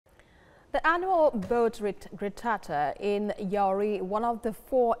The annual boat regatta in Yauri, one of the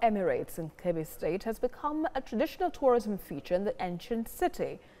 4 emirates in Kebbi State, has become a traditional tourism feature in the ancient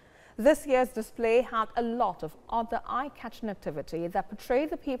city. This year's display had a lot of other eye-catching activity that portray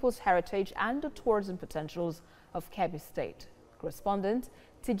the people's heritage and the tourism potentials of Kebbi State. Correspondent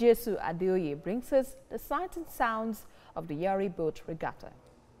Tijesu Adeoye brings us the sights and sounds of the Yauri Boat Regatta.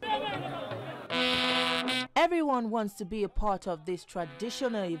 Everyone wants to be a part of this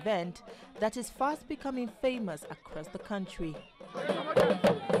traditional event that is fast becoming famous across the country.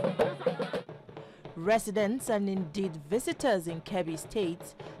 Residents and indeed visitors in Kebbi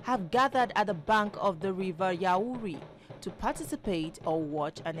State have gathered at the bank of the river Yauri to participate or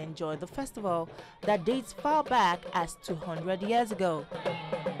watch and enjoy the festival that dates far back as 200 years ago.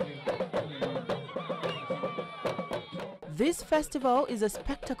 This festival is a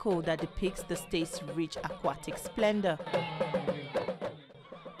spectacle that depicts the state's rich aquatic splendor.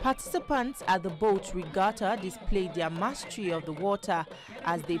 Participants at the boat regatta displayed their mastery of the water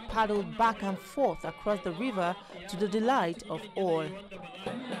as they paddled back and forth across the river to the delight of all.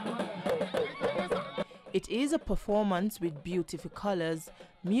 It is a performance with beautiful colors,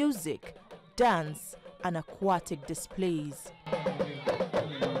 music, dance, and aquatic displays.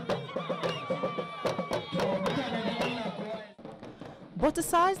 But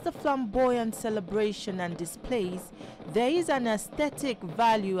besides the flamboyant celebration and displays, there is an aesthetic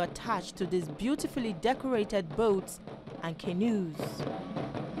value attached to these beautifully decorated boats and canoes.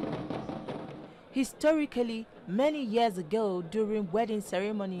 Historically, many years ago during wedding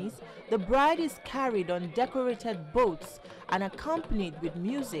ceremonies, the bride is carried on decorated boats and accompanied with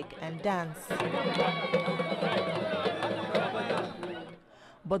music and dance.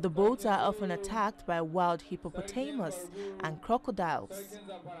 But the boats are often attacked by wild hippopotamus and crocodiles.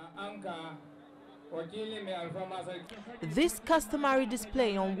 This customary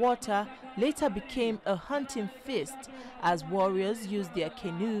display on water later became a hunting feast as warriors used their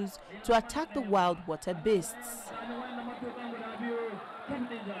canoes to attack the wild water beasts.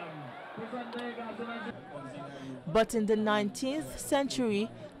 But in the 19th century,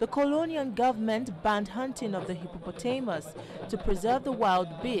 the colonial government banned hunting of the hippopotamus to preserve the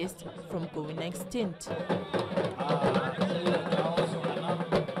wild beast from going extinct.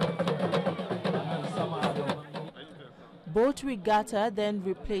 Boat regatta then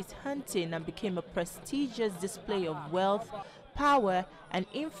replaced hunting and became a prestigious display of wealth, power, and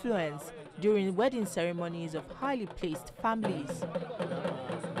influence during wedding ceremonies of highly placed families.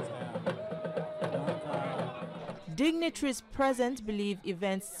 Dignitaries present believe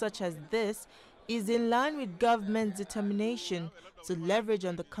events such as this is in line with government's determination to leverage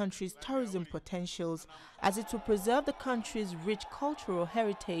on the country's tourism potentials, as it will preserve the country's rich cultural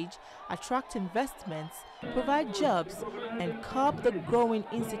heritage, attract investments, provide jobs, and curb the growing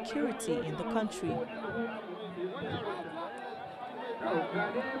insecurity in the country.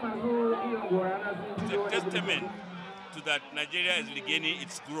 It's a testament to that Nigeria is regaining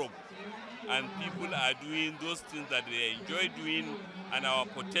its growth, and people are doing those things that they enjoy doing, and our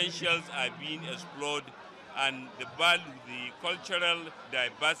potentials are being explored, and the value, the cultural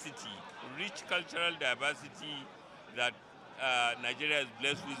diversity, rich cultural diversity that Nigeria is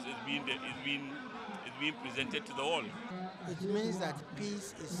blessed with is being presented to the world. It means that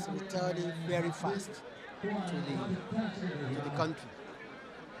peace is returning very fast to the country.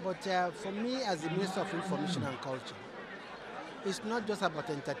 But for me, as the Minister of Information and Culture, it's not just about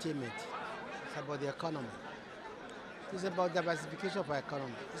entertainment. It's about the economy. It's about diversification of our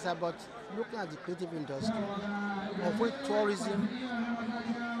economy. It's about looking at the creative industry, of which tourism,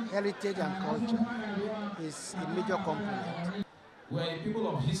 heritage, and culture is a major component. We're a people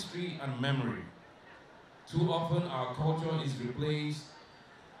of history and memory. Too often our culture is replaced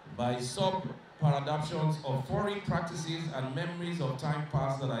by sub-paradoptions of foreign practices and memories of time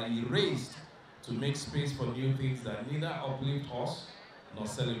past that are erased to make space for new things that neither uplift us nor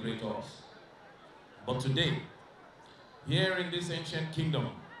celebrate us. But today, here in this ancient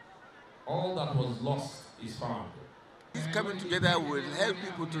kingdom, all that was lost is found. This coming together will help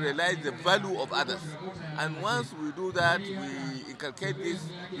people to realize the value of others. And once we do that, we inculcate this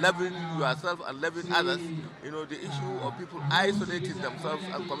loving yourself and loving others, the issue of people isolating themselves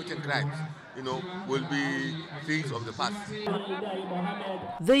and committing crimes, will be things of the past.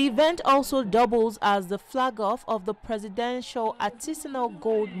 The event also doubles as the flag-off of the Presidential Artisanal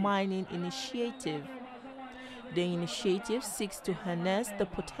Gold Mining Initiative. The initiative seeks to harness the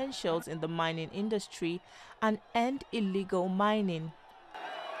potentials in the mining industry and end illegal mining.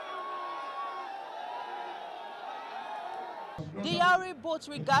 The Yauri Boat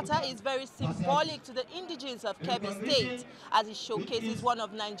Regatta is very symbolic to the indigenes of Kebbi State, as it showcases one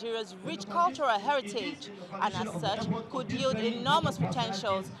of Nigeria's rich cultural heritage, and as such could yield enormous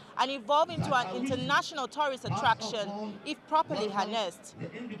potentials and evolve into an international tourist attraction if properly harnessed.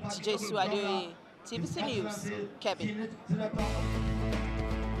 Tijesu Adeoye, TVC News, Kebbi.